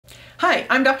Hi,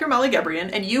 I'm Dr. Molly Gebrian,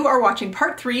 and you are watching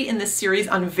part 3 in this series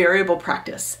on variable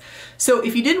practice. So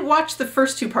if you didn't watch the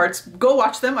first 2 parts, go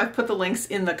watch them. I've put the links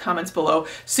in the comments below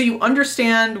so you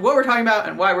understand what we're talking about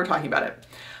and why we're talking about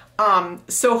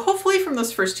it. So hopefully from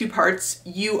those first 2 parts,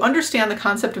 you understand the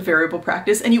concept of variable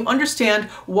practice and you understand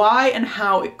why and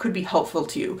how it could be helpful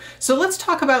to you. So let's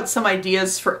talk about some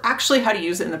ideas for actually how to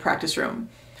use it in the practice room.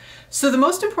 So the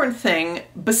most important thing,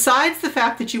 besides the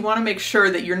fact that you want to make sure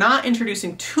that you're not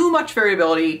introducing too much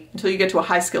variability until you get to a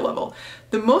high skill level,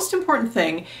 the most important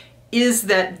thing is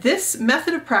that this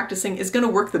method of practicing is going to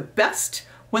work the best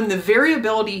when the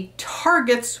variability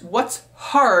targets what's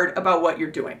hard about what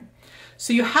you're doing.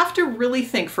 So you have to really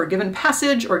think for a given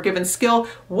passage or a given skill,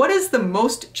 what is the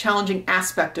most challenging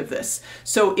aspect of this?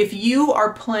 So if you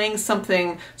are playing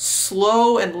something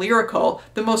slow and lyrical,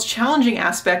 the most challenging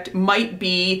aspect might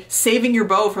be saving your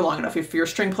bow for long enough if you're a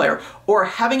string player, or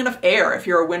having enough air if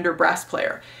you're a wind or brass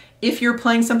player. If you're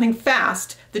playing something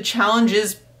fast, the challenge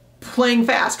is playing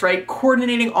fast, right?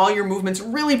 Coordinating all your movements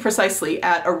really precisely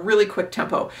at a really quick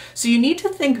tempo. So you need to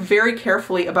think very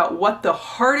carefully about what the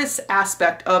hardest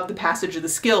aspect of the passage of the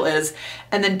skill is,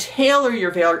 and then tailor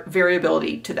your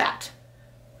variability to that.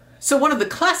 So one of the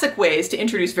classic ways to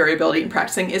introduce variability in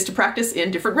practicing is to practice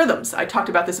in different rhythms. I talked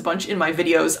about this a bunch in my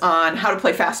videos on how to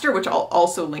play faster, which I'll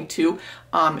also link to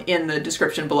in the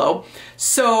description below.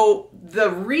 So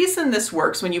the reason this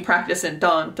works when you practice in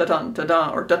dun, da dun, da dun,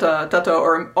 or da da da da,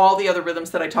 or all the other rhythms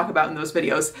that I talk about in those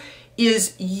videos,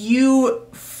 is you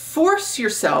force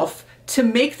yourself to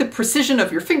make the precision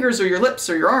of your fingers or your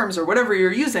lips or your arms or whatever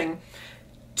you're using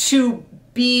to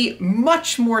be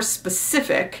much more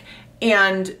specific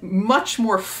and much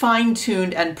more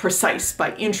fine-tuned and precise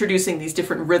by introducing these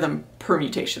different rhythm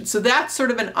permutations. So that's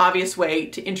sort of an obvious way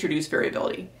to introduce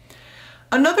variability.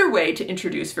 Another way to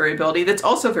introduce variability that's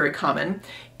also very common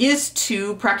is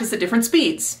to practice at different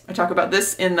speeds. I talk about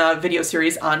this in the video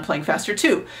series on playing faster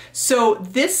too. So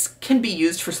this can be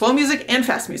used for slow music and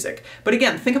fast music. But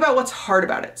again, think about what's hard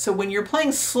about it. So when you're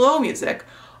playing slow music,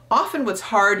 often what's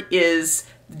hard is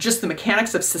just the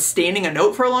mechanics of sustaining a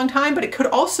note for a long time, but it could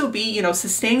also be,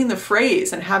 sustaining the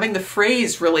phrase and having the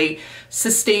phrase really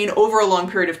sustain over a long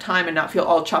period of time and not feel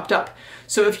all chopped up.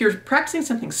 So if you're practicing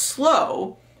something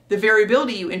slow, the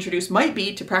variability you introduce might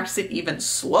be to practice it even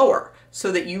slower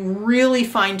so that you really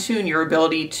fine-tune your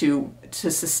ability to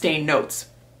sustain notes.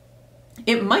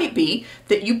 It might be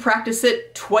that you practice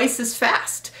it twice as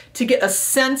fast to get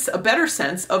a better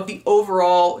sense of the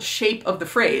overall shape of the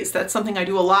phrase. That's something I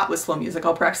do a lot with slow music.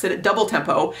 I'll practice it at double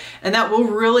tempo, and that will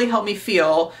really help me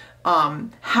feel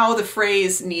how the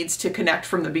phrase needs to connect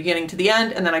from the beginning to the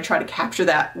end, and then I try to capture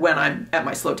that when I'm at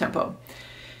my slow tempo.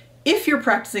 If you're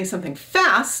practicing something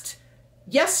fast,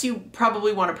 yes, you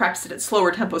probably want to practice it at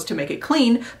slower tempos to make it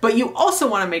clean, but you also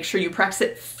want to make sure you practice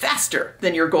it faster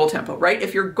than your goal tempo, right?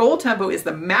 If your goal tempo is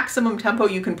the maximum tempo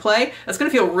you can play, that's going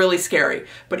to feel really scary.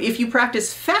 But if you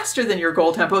practice faster than your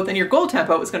goal tempo, then your goal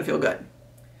tempo is going to feel good.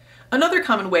 Another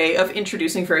common way of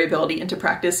introducing variability into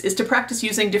practice is to practice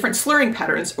using different slurring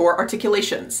patterns or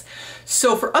articulations.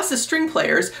 So for us as string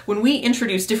players, when we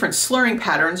introduce different slurring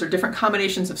patterns or different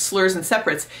combinations of slurs and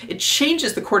separates, it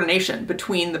changes the coordination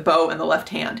between the bow and the left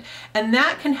hand. And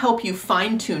that can help you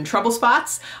fine-tune treble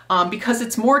spots because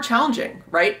it's more challenging,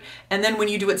 right? And then when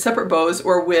you do it separate bows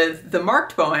or with the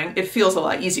marked bowing, it feels a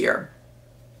lot easier.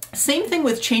 Same thing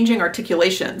with changing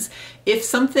articulations. If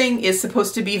something is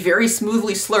supposed to be very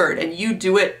smoothly slurred and you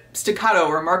do it staccato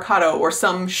or marcato or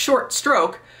some short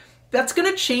stroke, that's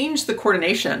going to change the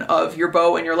coordination of your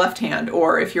bow and your left hand,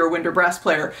 or if you're a wind or brass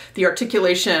player, the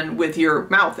articulation with your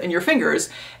mouth and your fingers,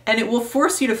 and it will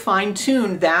force you to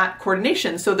fine-tune that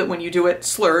coordination so that when you do it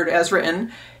slurred as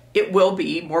written, it will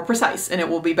be more precise and it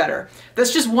will be better.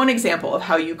 That's just one example of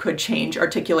how you could change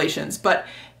articulations, but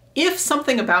if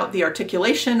something about the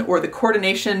articulation or the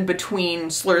coordination between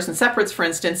slurs and separates, for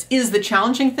instance, is the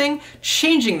challenging thing,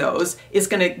 changing those is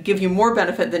going to give you more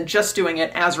benefit than just doing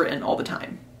it as written all the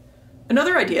time.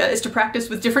 Another idea is to practice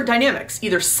with different dynamics,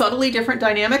 either subtly different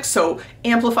dynamics, so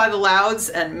amplify the louds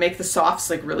and make the softs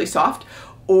like really soft,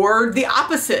 or the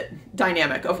opposite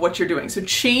dynamic of what you're doing. So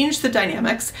change the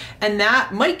dynamics, and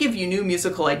that might give you new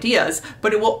musical ideas,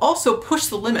 but it will also push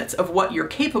the limits of what you're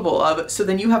capable of, so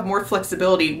then you have more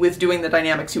flexibility with doing the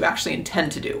dynamics you actually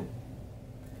intend to do.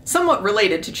 Somewhat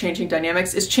related to changing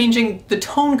dynamics is changing the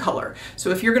tone color. So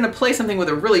if you're going to play something with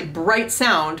a really bright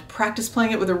sound, practice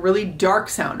playing it with a really dark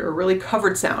sound or a really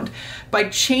covered sound. By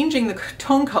changing the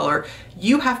tone color,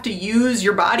 you have to use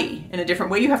your body in a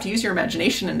different way. You have to use your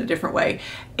imagination in a different way.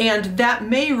 And that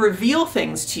may reveal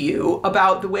things to you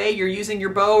about the way you're using your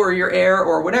bow or your air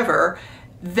or whatever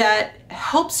that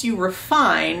helps you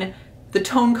refine the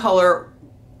tone color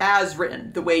as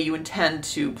written, the way you intend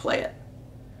to play it.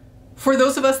 For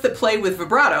those of us that play with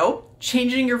vibrato,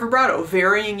 changing your vibrato,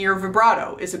 varying your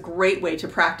vibrato is a great way to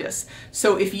practice.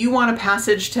 So if you want a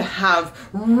passage to have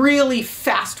really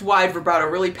fast, wide vibrato,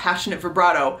 really passionate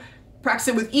vibrato, practice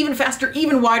it with even faster,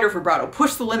 even wider vibrato.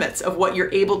 Push the limits of what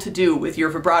you're able to do with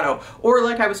your vibrato. Or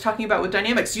like I was talking about with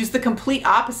dynamics, use the complete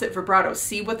opposite vibrato.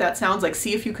 See what that sounds like.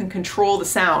 See if you can control the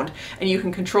sound and you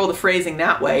can control the phrasing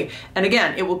that way. And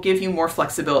again, it will give you more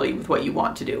flexibility with what you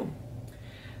want to do.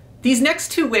 These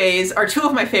next two ways are two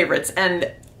of my favorites,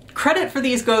 and credit for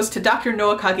these goes to Dr.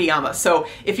 Noah Kageyama. So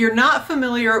if you're not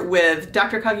familiar with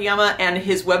Dr. Kageyama and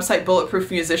his website,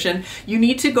 Bulletproof Musician, you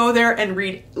need to go there and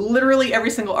read literally every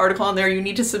single article on there. You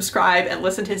need to subscribe and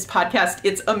listen to his podcast.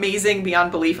 It's amazing beyond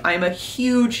belief. I am a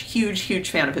huge, huge, huge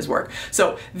fan of his work.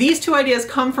 So these two ideas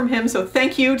come from him, so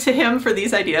thank you to him for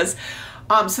these ideas.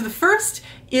 So the first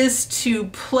is to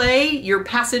play your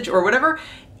passage or whatever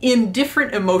in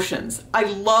different emotions. I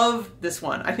love this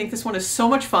one. I think this one is so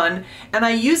much fun, and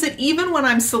I use it even when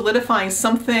I'm solidifying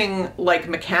something like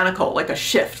mechanical, like a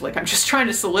shift, like I'm just trying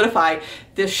to solidify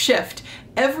this shift.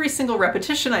 Every single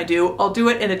repetition I do, I'll do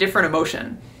it in a different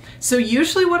emotion. So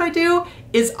usually what I do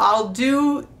is I'll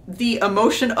do the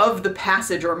emotion of the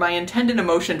passage or my intended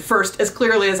emotion first as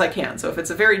clearly as I can. So if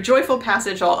it's a very joyful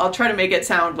passage, I'll try to make it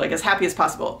sound like as happy as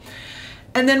possible.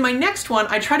 And then my next one,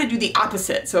 I try to do the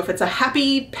opposite. So if it's a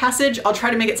happy passage, I'll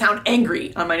try to make it sound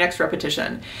angry on my next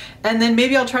repetition. And then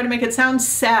maybe I'll try to make it sound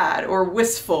sad or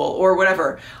wistful or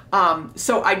whatever.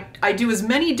 So I do as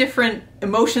many different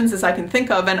emotions as I can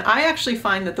think of, and I actually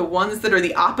find that the ones that are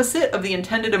the opposite of the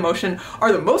intended emotion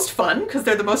are the most fun because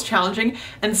they're the most challenging,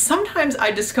 and sometimes I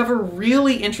discover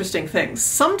really interesting things.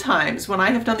 Sometimes when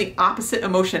I have done the opposite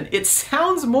emotion, it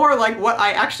sounds more like what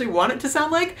I actually want it to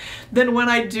sound like than when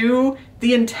I do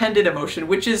the intended emotion,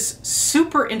 which is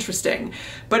super interesting.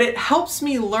 But it helps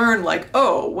me learn, like,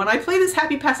 oh, when I play this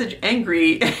happy passage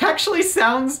angry, it actually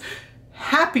sounds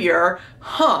happier.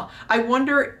 I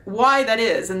wonder why that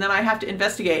is, and then I have to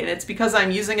investigate, and it's because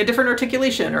I'm using a different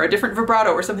articulation or a different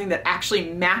vibrato or something that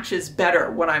actually matches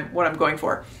better what I'm going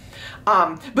for.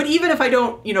 But even if I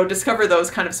don't, discover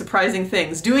those kind of surprising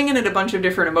things, doing it in a bunch of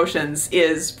different emotions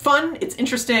is fun, it's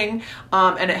interesting,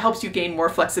 and it helps you gain more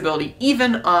flexibility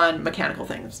even on mechanical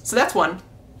things. So that's one.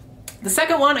 The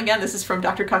second one, again, this is from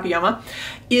Dr. Kageyama,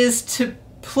 is to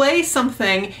play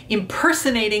something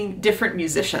impersonating different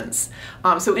musicians.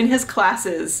 So in his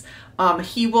classes,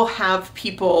 he will have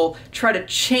people try to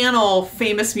channel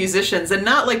famous musicians and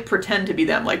not like pretend to be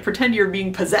them, like pretend you're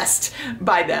being possessed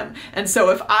by them. And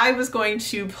so if I was going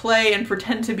to play and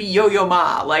pretend to be Yo-Yo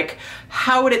Ma, like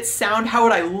how would it sound? How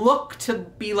would I look to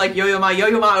be like Yo-Yo Ma?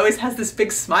 Yo-Yo Ma always has this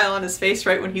big smile on his face,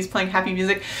 right, when he's playing happy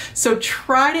music. So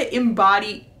try to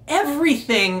embody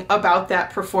everything about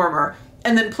that performer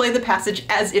and then play the passage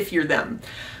as if you're them.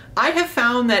 I have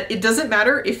found that it doesn't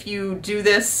matter if you do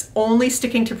this only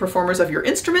sticking to performers of your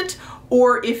instrument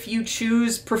or if you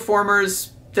choose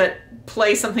performers that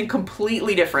play something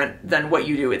completely different than what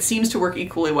you do. It seems to work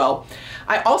equally well.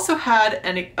 I also had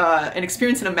an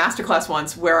experience in a masterclass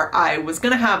once where I was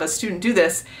going to have a student do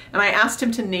this, and I asked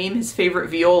him to name his favorite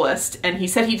violist, and he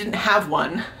said he didn't have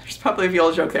one. There's probably a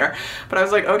viola joke there. But I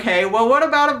was like, okay, well, what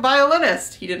about a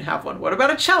violinist? He didn't have one. What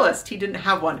about a cellist? He didn't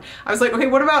have one. I was like, okay,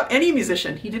 what about any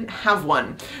musician? He didn't have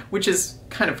one, which is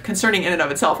kind of concerning in and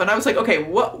of itself. And I was like, okay,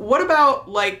 what about,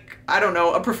 like, I don't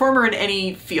know, a performer in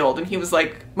any field? And he was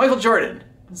like, Michael Jordan.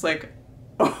 I was like,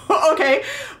 oh, okay.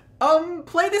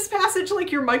 Play this passage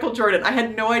like you're Michael Jordan. I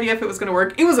had no idea if it was going to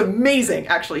work. It was amazing,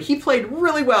 actually. He played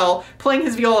really well playing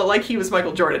his viola like he was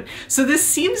Michael Jordan. So this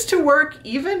seems to work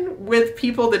even with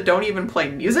people that don't even play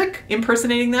music,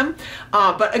 impersonating them.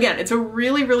 But again, it's a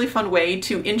really, really fun way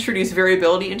to introduce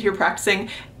variability into your practicing,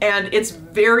 and it's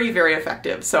very, very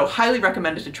effective. So highly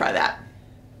recommended to try that.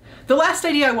 The last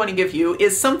idea I want to give you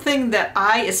is something that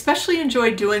I especially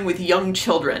enjoy doing with young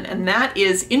children, and that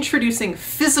is introducing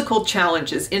physical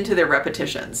challenges into their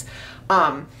repetitions.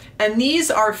 And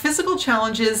these are physical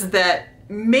challenges that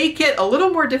make it a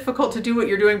little more difficult to do what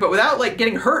you're doing, but without like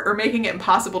getting hurt or making it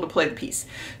impossible to play the piece.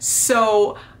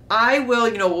 So I will,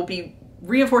 we'll be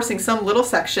reinforcing some little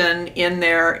section in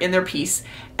their piece,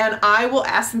 and I will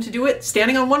ask them to do it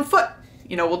standing on one foot.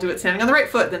 We'll do it standing on the right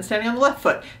foot, then standing on the left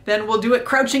foot. Then we'll do it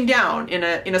crouching down in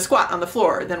a squat on the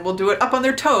floor. Then we'll do it up on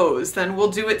their toes. Then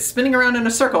we'll do it spinning around in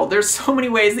a circle. There's so many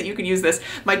ways that you can use this.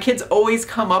 My kids always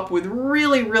come up with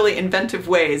really, really inventive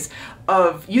ways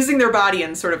of using their body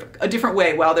in sort of a different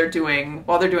way while they're doing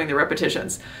their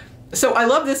repetitions. So I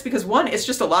love this because one, it's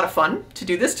just a lot of fun to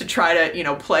do this, to try to, you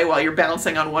know, play while you're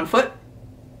balancing on one foot.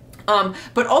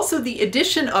 But also the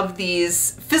addition of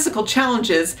these physical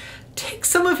challenges takes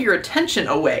some of your attention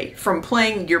away from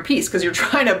playing your piece, because you're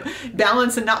trying to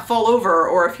balance and not fall over,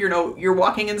 or if you're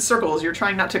walking in circles, you're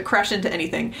trying not to crash into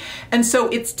anything. And so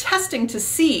it's testing to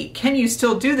see, can you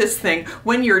still do this thing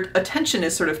when your attention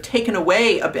is sort of taken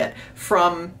away a bit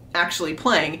from actually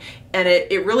playing, and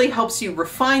it really helps you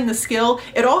refine the skill.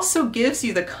 It also gives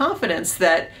you the confidence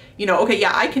that, you know, okay,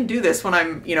 yeah, I can do this when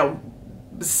I'm, you know,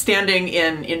 standing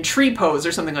in tree pose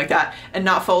or something like that and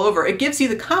not fall over. It gives you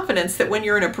the confidence that when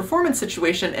you're in a performance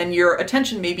situation and your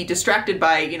attention may be distracted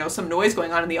by, you know, some noise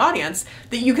going on in the audience,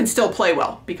 that you can still play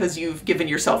well because you've given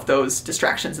yourself those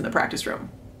distractions in the practice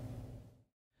room.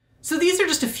 So these are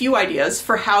just a few ideas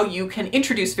for how you can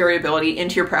introduce variability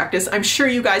into your practice. I'm sure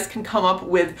you guys can come up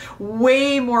with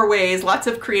way more ways, lots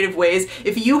of creative ways.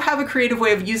 If you have a creative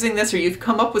way of using this, or you've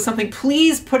come up with something,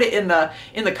 please put it in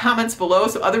the comments below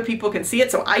so other people can see it,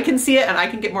 so I can see it and I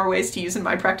can get more ways to use in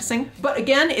my practicing. But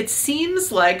again, it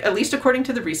seems like, at least according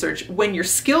to the research, when your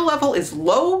skill level is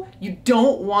low, you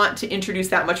don't want to introduce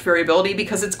that much variability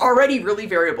because it's already really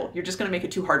variable. You're just going to make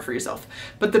it too hard for yourself.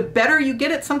 But the better you get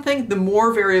at something, the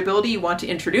more variability you want to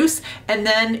introduce, and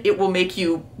then it will make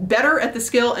you better at the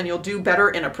skill and you'll do better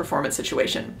in a performance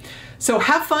situation. So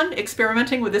have fun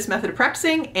experimenting with this method of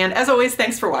practicing, and as always,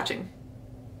 thanks for watching.